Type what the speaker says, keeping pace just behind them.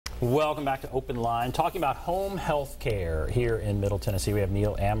Welcome back to OpenLine, talking about home health care here in Middle Tennessee. We have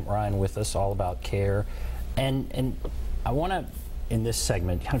Neil Amrine with us, all about care. And I want to, in this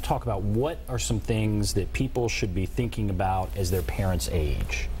segment, kind of talk about what are some things that people should be thinking about as their parents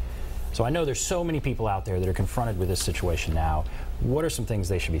age. So I know there's so many people out there that are confronted with this situation now. What are some things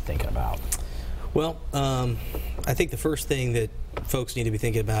they should be thinking about? Well, I think the first thing that folks need to be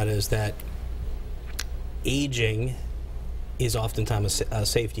thinking about is that aging is oftentimes a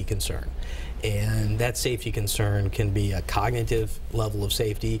safety concern. And that safety concern can be a cognitive level of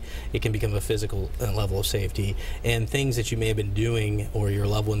safety, it can become a physical level of safety, and things that you may have been doing or your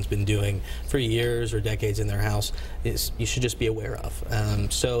loved one's been doing for years or decades in their house, you should just be aware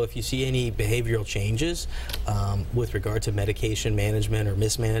of. So if you see any behavioral changes with regard to medication management or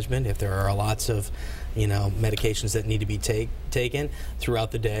mismanagement, if there are lots of medications that need to be taken throughout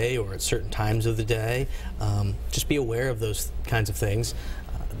the day or at certain times of the day, just be aware of those kinds of things.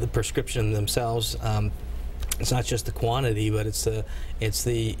 The prescription themselves, it's not just the quantity, but it's the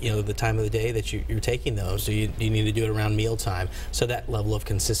the time of the day that you're taking those. So you need to do it around mealtime. So that level of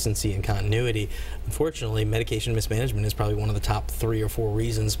consistency and continuity. Unfortunately, medication mismanagement is probably one of the top 3 or 4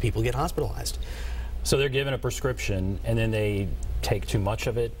 reasons people get hospitalized. So they're given a prescription and then they take too much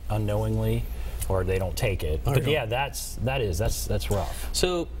of it unknowingly, or they don't take it. But yeah, that's rough.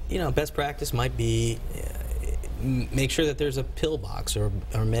 So best practice might be make sure that there's a pill box or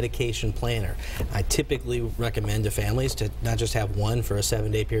medication planner. I typically recommend to families to not just have one for a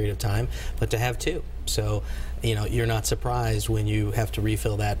 7-day period of time, but to have 2. So you're not surprised when you have to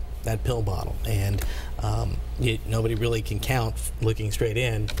refill that pill bottle, and nobody really can count, looking straight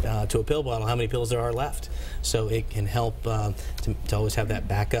in to a pill bottle, how many pills there are left. So it can help to always have that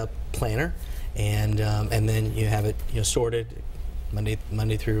backup planner, and then you have it sorted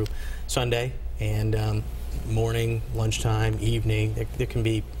Monday through Sunday, and morning, lunchtime, evening. There can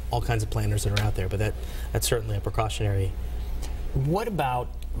be all kinds of planners that are out there, but that's certainly a precautionary. What about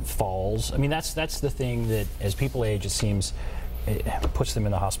falls? I mean, that's the thing that as people age, it seems it puts them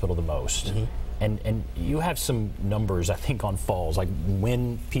in the hospital the most. Mm-hmm. And you have some numbers, I think, on falls, like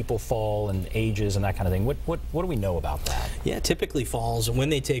when people fall and ages and that kind of thing. What do we know about that? Yeah, typically falls, when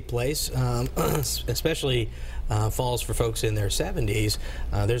they take place, especially falls for folks in their 70s,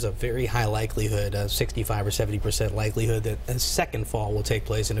 there's a very high likelihood, 65 or 70% likelihood that a second fall will take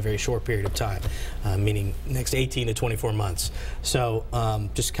place in a very short period of time, meaning next 18 to 24 months. So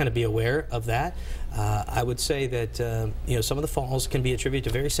just kind of be aware of that. I would say that some of the falls can be attributed to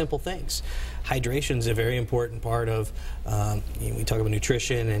very simple things. Hydration is a very important part of, we talk about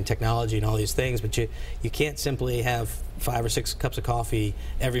nutrition and technology and all these things, but you can't simply have 5 or 6 cups of coffee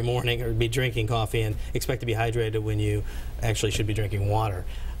every morning or be drinking coffee and expect to be hydrated when you actually should be drinking water.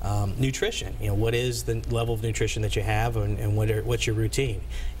 Nutrition, what is the level of nutrition that you have, and what's your routine?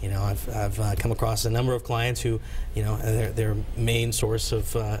 I've come across a number of clients who, their main source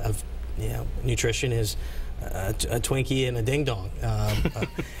of nutrition is a Twinkie and a ding dong.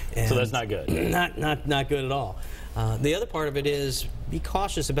 So that's not good. Not good at all. The other part of it is be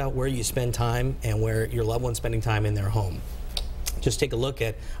cautious about where you spend time and where your loved one's spending time in their home. Just take a look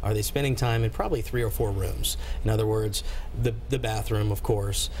at, are they spending time in probably 3 or 4 rooms? In other words, the bathroom, of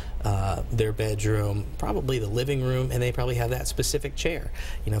course, their bedroom, probably the living room, and they probably have that specific chair.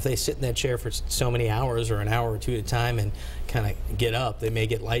 If they sit in that chair for so many hours or an hour or 2 at a time and kind of get up, they may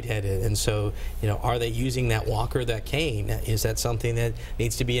get lightheaded. And so, are they using that walker, that cane? Is that something that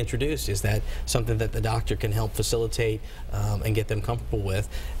needs to be introduced? Is that something that the doctor can help facilitate and get them comfortable with?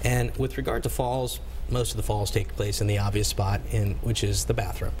 And with regard to falls, most of the falls take place in the obvious spot, which is the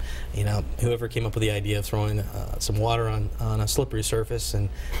bathroom. Whoever came up with the idea of throwing some water on a slippery surface and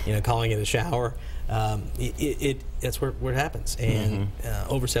calling it a shower, that's where it happens. And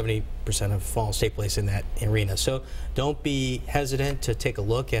over 70% of falls take place in that arena. So don't be hesitant to take a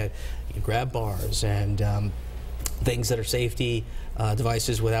look at grab bars and things that are safety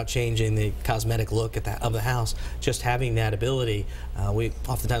devices without changing the cosmetic look of the house. Just having that ability, we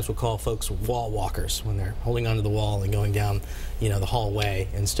oftentimes will call folks wall walkers when they're holding onto the wall and going down the hallway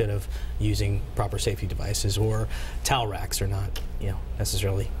instead of using proper safety devices. Or towel racks are not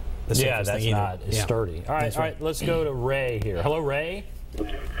necessarily the safest thing either. That's not as sturdy. All right, let's go to Ray here. Hello, Ray.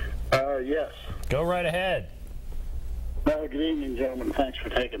 Yes. Go right ahead. Good evening, gentlemen. Thanks for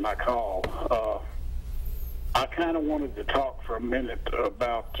taking my call. I kind of wanted to talk for a minute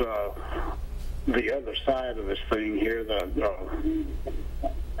about the other side of this thing here.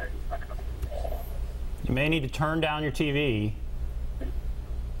 You may need to turn down your TV.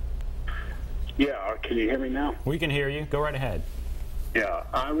 Yeah, can you hear me now? We can hear you. Go right ahead. Yeah,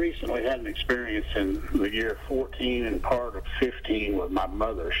 I recently had an experience in the year 14 and part of 15 with my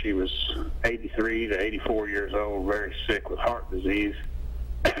mother. She was 83 to 84 years old, very sick with heart disease.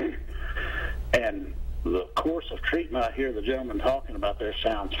 And the course of treatment I hear the gentleman talking about there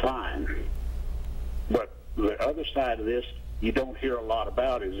sounds fine. But the other side of this you don't hear a lot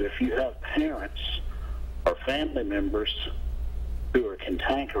about is if you have parents or family members who are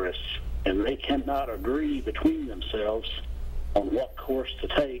cantankerous and they cannot agree between themselves on what course to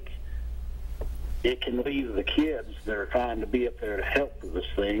take, it can leave the kids that are trying to be up there to help with this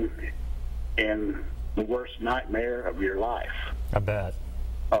thing in the worst nightmare of your life. I bet.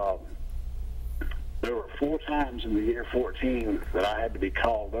 There were 4 times in the year 14 that I had to be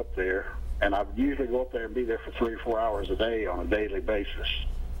called up there, and I would usually go up there and be there for 3 or 4 hours a day on a daily basis.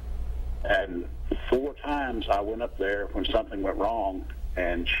 And 4 times I went up there when something went wrong,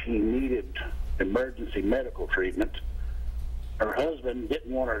 and she needed emergency medical treatment. Her husband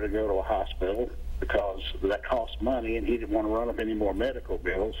didn't want her to go to a hospital because that cost money, and he didn't want to run up any more medical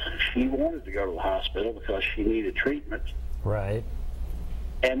bills. She wanted to go to the hospital because she needed treatment. Right.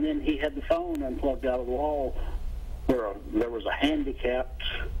 And then he had the phone unplugged out of the wall where there was a handicapped,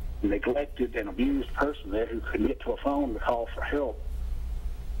 neglected, and abused person there who couldn't get to a phone to call for help.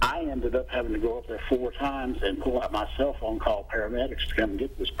 I ended up having to go up there 4 times and pull out my cell phone, call paramedics to come and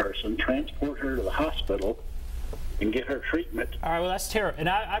get this person, transport her to the hospital, and get her treatment. All right, well, that's terrible. And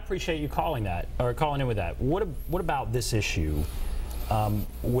I appreciate you calling in with that. What about this issue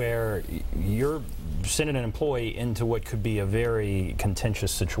where you're sending an employee into what could be a very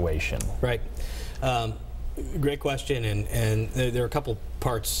contentious situation? Right. Great question, and there are a couple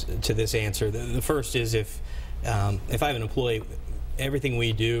parts to this answer. The first is if I have an employee, everything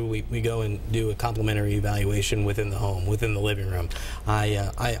we do, we go and do a complimentary evaluation within the home, within the living room.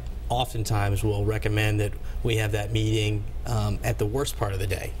 I oftentimes will recommend that we have that meeting at the worst part of the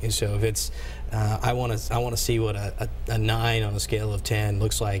day. And so if it's, I want to see what a 9 on a scale of 10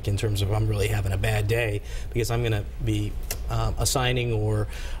 looks like in terms of I'm really having a bad day, because I'm going to be assigning or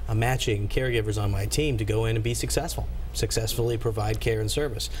matching caregivers on my team to go in and be successfully provide care and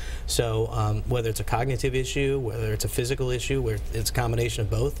service. So whether it's a cognitive issue, whether it's a physical issue, where it's a combination of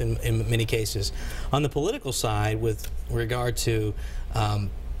both in many cases. On the political side, with regard to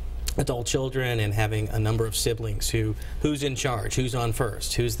adult children and having a number of siblings, who's in charge, who's on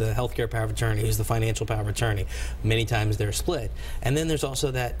first, who's the healthcare power of attorney, who's the financial power of attorney. Many times they're split. And then there's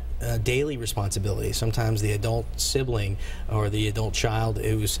also that daily responsibility. Sometimes the adult sibling or the adult child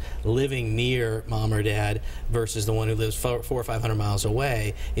who's living near mom or dad versus the one who lives 400 or 500 miles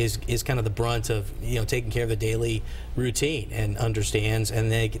away is kind of the brunt of taking care of the daily routine and understands,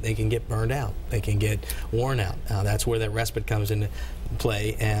 and they can get burned out, they can get worn out. That's where that respite comes into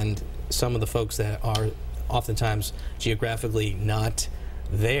play, and some of the folks that are oftentimes geographically not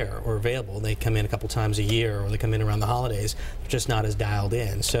there or available, they come in a couple times a year or they come in around the holidays, they're just not as dialed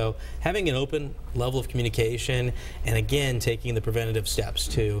in. So having an open level of communication, and again taking the preventative steps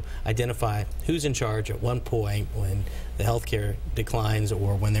to identify who's in charge at one point when the healthcare declines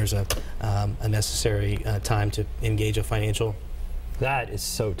or when there's a necessary time to engage a financial. That is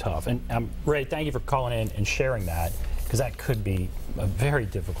so tough. And Ray, thank you for calling in and sharing that, because that could be a very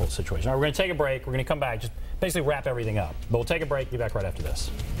difficult situation. All right, we're going to take a break. We're going to come back, just basically wrap everything up. But we'll take a break, be back right after this.